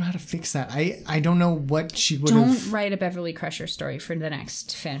fix that. I don't know what she would have. Don't write a Beverly Crusher story for the next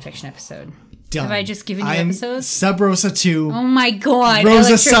fanfiction episode. Done. Have I just given you episodes? Sub Rosa 2. Oh my god.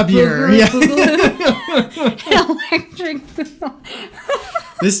 Rosa Sub-Year. Yeah. Electric.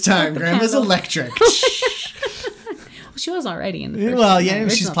 This time, Grandma's electric. Well, she was already in the first Well, yeah,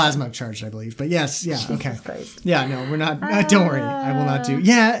 she's plasma charged, I believe. But yes, yeah, Jesus okay. Christ. Yeah, no, we're not. Don't worry. I will not do.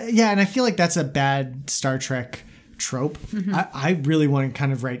 Yeah, and I feel like that's a bad Star Trek trope. Mm-hmm. I really want to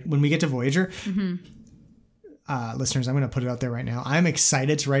kind of write, when we get to Voyager, listeners, I'm going to put it out there right now. I'm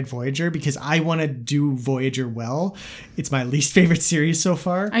excited to write Voyager because I want to do Voyager well. It's my least favorite series so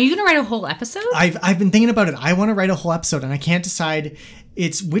far. Are you going to write a whole episode? I've been thinking about it. I want to write a whole episode, and I can't decide.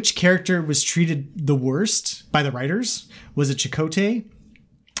 It's which character was treated the worst by the writers. Was it Chakotay,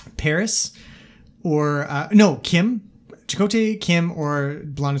 Paris, or Kim? Chakotay, Kim, or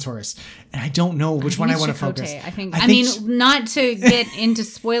Blonatoris? And I don't know which one I want to focus. I mean, not to get into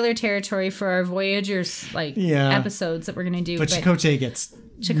spoiler territory for our Voyagers episodes that we're going to do. But Chakotay gets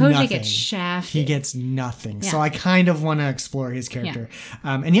shafted. He gets nothing. Yeah. So I kind of want to explore his character.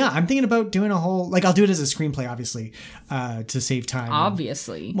 Yeah. I'm thinking about doing a whole, I'll do it as a screenplay, obviously, to save time.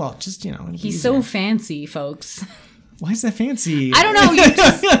 Obviously. Well, just, He's so fancy, folks. Why is that fancy? I don't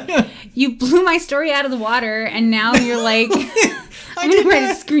know. You blew my story out of the water, and now you're like, I'm going to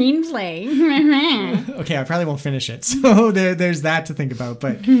write a screenplay. Okay, I probably won't finish it. So there's that to think about.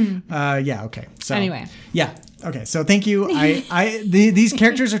 But okay. So anyway. Yeah. Okay. So thank you. These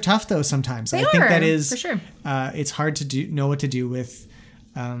characters are tough though sometimes. I think that is for sure. It's hard to know what to do with.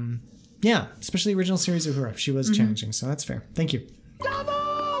 Especially original series of Uhura. She was challenging, so that's fair. Thank you.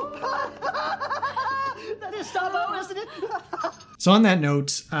 Sabo, isn't it? So on that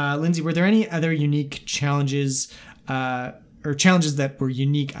note, Lindsay, were there any other unique challenges, or challenges that were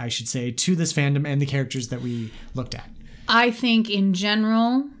unique, I should say, to this fandom and the characters that we looked at? I think in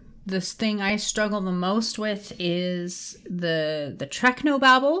general, this thing I struggle the most with is the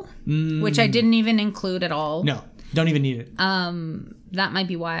Treknobabble, which I didn't even include at all. No, don't even need it. That might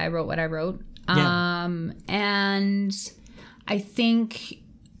be why I wrote what I wrote. Yeah. And I think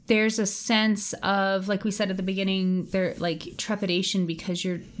there's a sense of, like we said at the beginning, there like trepidation because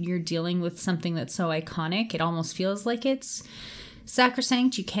you're dealing with something that's so iconic. It almost feels like it's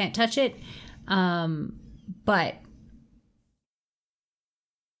sacrosanct. You can't touch it. But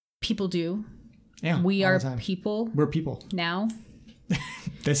people do. Yeah. We are people. We're people. Now.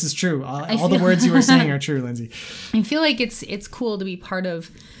 This is true. All the words you were saying are true, Lindsay. I feel like it's cool to be part of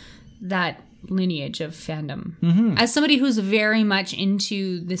that lineage of fandom. As somebody who's very much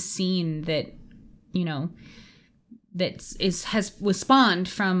into the scene that was spawned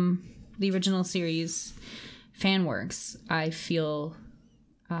from the original series fan works, I feel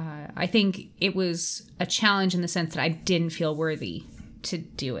I think it was a challenge in the sense that I didn't feel worthy to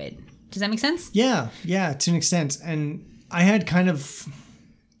do it. Does that make sense? Yeah, to an extent. And I had kind of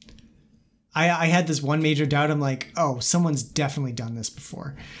I had this one major doubt. I'm like, oh, someone's definitely done this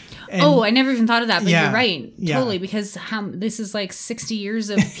before. And I never even thought of that, but yeah, you're right. yeah. Totally, because this is like 60 years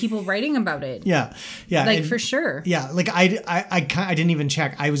of people writing about it. Yeah. Like, and, for sure. Yeah, like I didn't even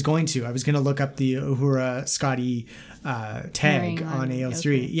check. I was going to look up the Uhura Scotty tag on AO3.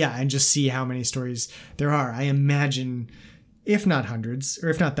 Okay. Yeah, and just see how many stories there are. I imagine, if not hundreds, or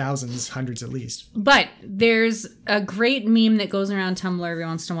if not thousands, hundreds at least. But there's a great meme that goes around Tumblr every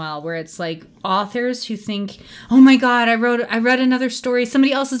once in a while where it's like authors who think, oh my God, I read another story.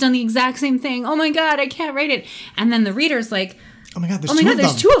 Somebody else has done the exact same thing. Oh my God, I can't write it. And then the reader's like, oh my God,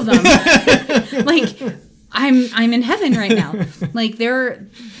 there's two of them. Like, I'm in heaven right now. Like,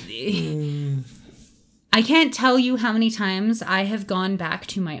 I can't tell you how many times I have gone back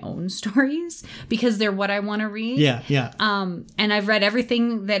to my own stories because they're what I want to read. Yeah, yeah. And I've read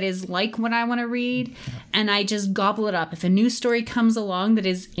everything that is like what I want to read, and I just gobble it up. If a new story comes along that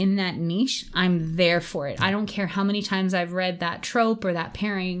is in that niche, I'm there for it. I don't care how many times I've read that trope or that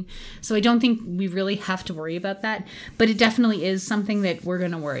pairing. So I don't think we really have to worry about that, but it definitely is something that we're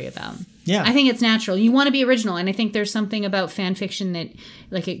going to worry about. Yeah. I think it's natural. You want to be original, and I think there's something about fan fiction that,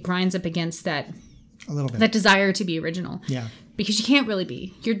 like, it grinds up against that. A little bit. That desire to be original. Yeah. Because you can't really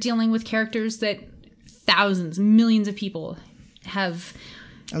be. You're dealing with characters that thousands, millions of people have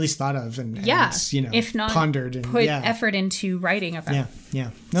at least thought of and you know, if not pondered and put effort into writing about. Yeah,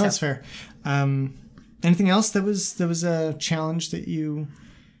 yeah. No, that's fair. Anything else that was a challenge that you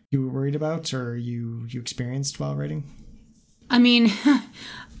were worried about or you experienced while writing? I mean,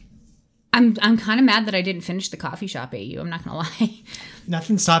 I'm kind of mad that I didn't finish the coffee shop AU. I'm not gonna lie.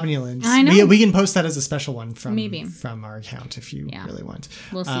 Nothing's stopping you, Linz. I know. We can post that as a special one from our account if you really want.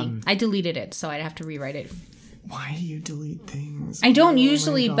 We'll see. I deleted it, so I'd have to rewrite it. Why do you delete things? I don't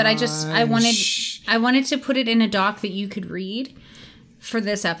usually, but I wanted to put it in a doc that you could read for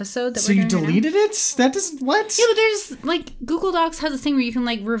this episode. So you deleted it? That doesn't what? Yeah, but there's like Google Docs has this thing where you can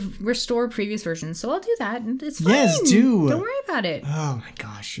like restore previous versions. So I'll do that. It's fine. Yes, do. Don't worry about it. Oh my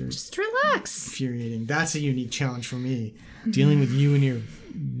gosh, you're just relax. Infuriating. That's a unique challenge for me. Dealing with you and your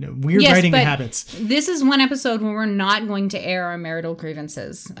weird writing habits. This is one episode where we're not going to air our marital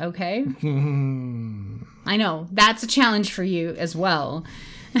grievances. Okay. I know that's a challenge for you as well.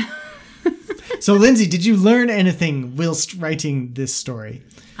 So, Lindsay, did you learn anything whilst writing this story?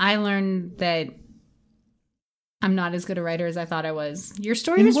 I learned that I'm not as good a writer as I thought I was. Your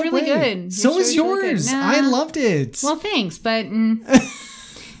story was really good. So was yours. Really I loved it. Well, thanks, but...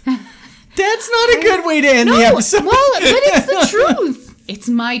 That's not a good way to end the episode. Well, but it's the truth. It's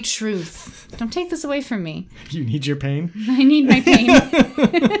my truth. Don't take this away from me. You need your pain? I need my pain.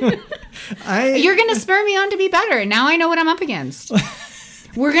 You're going to spur me on to be better. Now I know what I'm up against.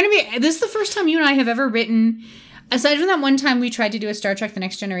 This is the first time you and I have ever written, aside from that one time we tried to do a Star Trek The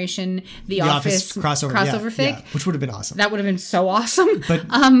Next Generation, The Office crossover fic. Yeah, which would have been awesome. That would have been so awesome. But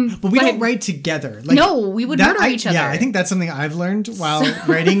we don't write together. Like, no, we would murder each other. Yeah, I think that's something I've learned while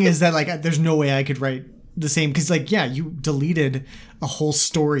writing is that like there's no way I could write the same because like you deleted a whole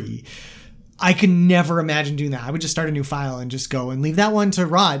story. I could never imagine doing that. I would just start a new file and just go and leave that one to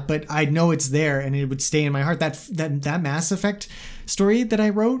rot, but I know it's there and it would stay in my heart. That Mass Effect story that I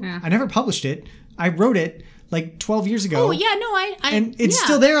wrote, I never published it. I wrote it like 12 years ago. Oh, yeah, no, and it's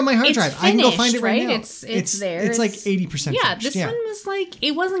still there on my hard drive. Finished, I can go find it right now. It's there. It's like 80% Yeah, finished. this one was like,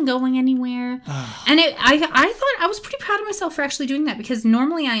 it wasn't going anywhere. And I thought I was pretty proud of myself for actually doing that because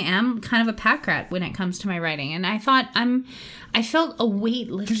normally I am kind of a pack rat when it comes to my writing. And I thought I felt a weight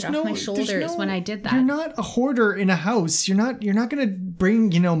lifted off my shoulders when I did that. You're not a hoarder in a house. You're not going to bring,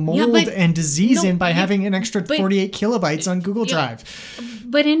 mold and disease in by having an extra 48 kilobytes on Google Drive.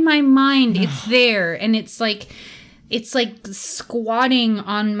 But in my mind, it's there, and it's like squatting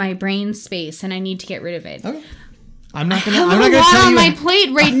on my brain space, and I need to get rid of it. Okay. I'm not gonna tell you on my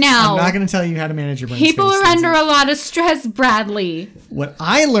plate right now. I'm not gonna tell you how to manage your brain. People space, are under a lot of stress, Bradley. What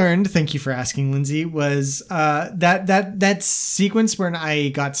I learned, thank you for asking, Lindsay, was that sequence when I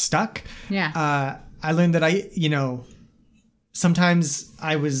got stuck. Yeah. I learned that sometimes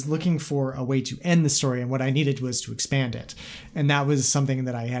I was looking for a way to end the story, and what I needed was to expand it. And that was something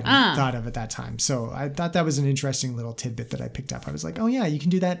that I hadn't thought of at that time. So I thought that was an interesting little tidbit that I picked up. I was like, oh yeah, you can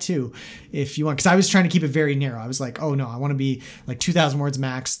do that too if you want. Because I was trying to keep it very narrow. I was like, oh no, I want to be like 2,000 words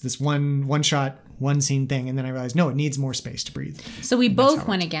max, this one shot, one scene thing. And then I realized, no, it needs more space to breathe. So we both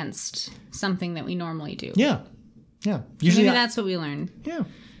went against something that we normally do. Yeah. Yeah. Usually maybe that's what we learned. Yeah.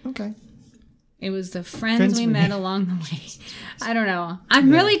 Okay. It was the friends we met along the way. I don't know.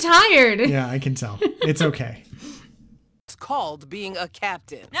 I'm really tired. Yeah, I can tell. It's okay. It's called being a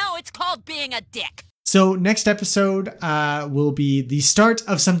captain. No, it's called being a dick. So next episode will be the start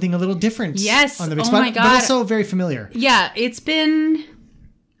of something a little different. Yes. On the Big Oh Spot, my God. but also very familiar. Yeah, it's been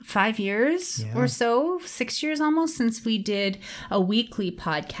 5 years or so, 6 years almost, since we did a weekly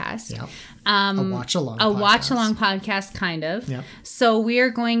podcast. Yeah. A watch-along podcast, kind of. Yeah. So we are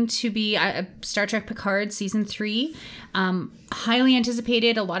going to be Star Trek Picard Season 3. Highly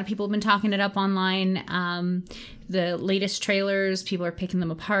anticipated. A lot of people have been talking it up online. The latest trailers, people are picking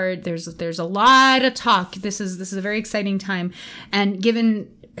them apart. There's a lot of talk. This is a very exciting time. And given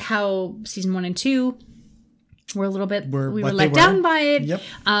how Season 1 and 2... we were let down by it. Yep.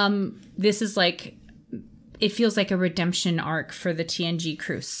 This is like, it feels like a redemption arc for the TNG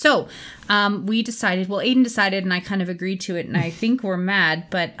crew. So Aiden decided, and I kind of agreed to it, and I think we're mad,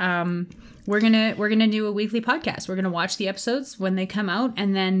 but we're gonna do a weekly podcast. We're gonna watch the episodes when they come out,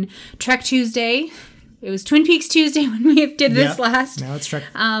 and then Trek Tuesday. It was Twin Peaks Tuesday when we did this last. Now it's Trek.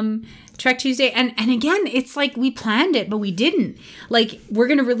 Trek Tuesday, and again, it's like we planned it, but we didn't. Like, we're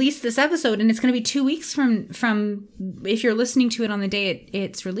going to release this episode, and it's going to be 2 weeks from if you're listening to it on the day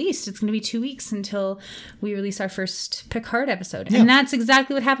it's released, it's going to be 2 weeks until we release our first Picard episode. Yeah. And that's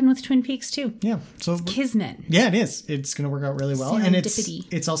exactly what happened with Twin Peaks too. Yeah. So it's kismet. Yeah, it is. It's going to work out really well. And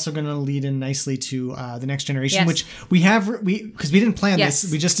it's also going to lead in nicely to the Next Generation, which because we didn't plan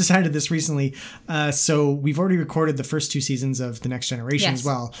this. We just decided this recently. So we've already recorded the first 2 seasons of the Next Generation as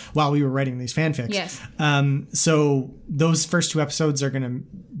well, while we were writing these fanfics. Yes. So those first 2 episodes are going to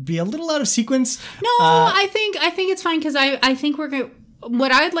be a little out of sequence. No, I think it's fine, because I think we're going.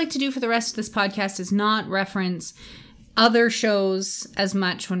 What I'd like to do for the rest of this podcast is not reference other shows as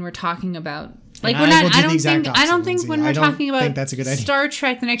much when we're talking about. Like, we're not. I don't think when we're talking about that's a good idea. Star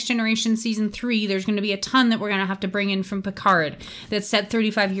Trek: The Next Generation Season 3, there's going to be a ton that we're going to have to bring in from Picard that's set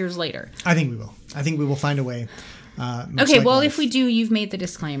 35 years later. I think we will. I think we will find a way. Okay, well, if we do, you've made the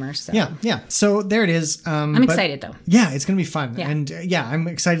disclaimer. So. Yeah. So there it is. I'm excited, though. Yeah, it's going to be fun. Yeah. And I'm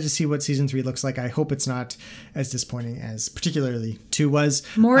excited to see what Season 3 looks like. I hope it's not as disappointing as particularly 2 was.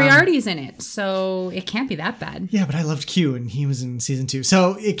 Moriarty's in it, so it can't be that bad. Yeah, but I loved Q, and he was in Season 2.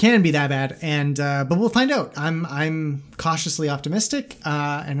 So it can be that bad, and but we'll find out. I'm cautiously optimistic,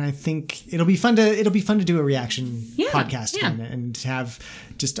 and I think it'll be fun to do a reaction podcast and have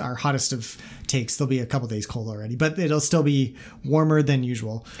just our hottest of takes. There'll be a couple days cold already, but it'll still be warmer than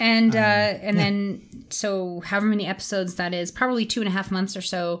usual. And then, so however many episodes that is, probably 2.5 months or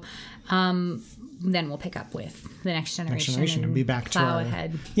so, then we'll pick up with the Next Generation and be back to our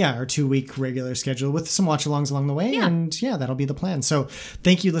 2-week regular schedule with some watch-alongs along the way. Yeah. And that'll be the plan. So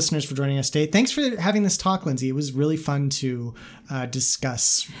thank you, listeners, for joining us today. Thanks for having this talk, Lindsay. It was really fun to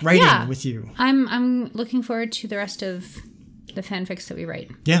discuss writing with you. I'm looking forward to the rest of the fanfics that we write.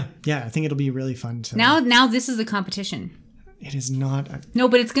 Yeah. I think it'll be really fun to... Now this is a competition. It is not... No,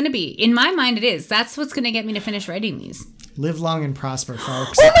 but it's going to be. In my mind, it is. That's what's going to get me to finish writing these. Live long and prosper,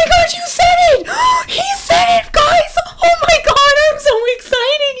 folks. Oh my God, you said it! He said it, guys! Oh my God, I'm so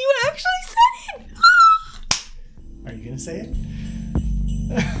excited! You actually said it! Are you going to say it?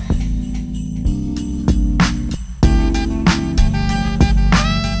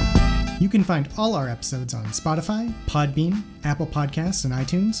 You can find all our episodes on Spotify, Podbean, Apple Podcasts, and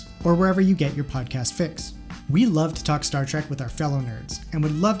iTunes, or wherever you get your podcast fix. We love to talk Star Trek with our fellow nerds, and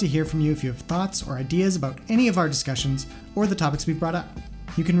would love to hear from you if you have thoughts or ideas about any of our discussions or the topics we've brought up.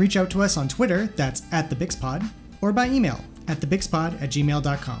 You can reach out to us on Twitter, that's @TheBixPod, or by email at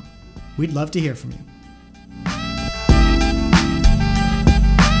thebixpod@gmail.com. We'd love to hear from you.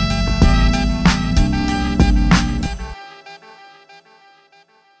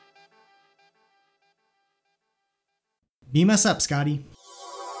 Beam us up, Scotty.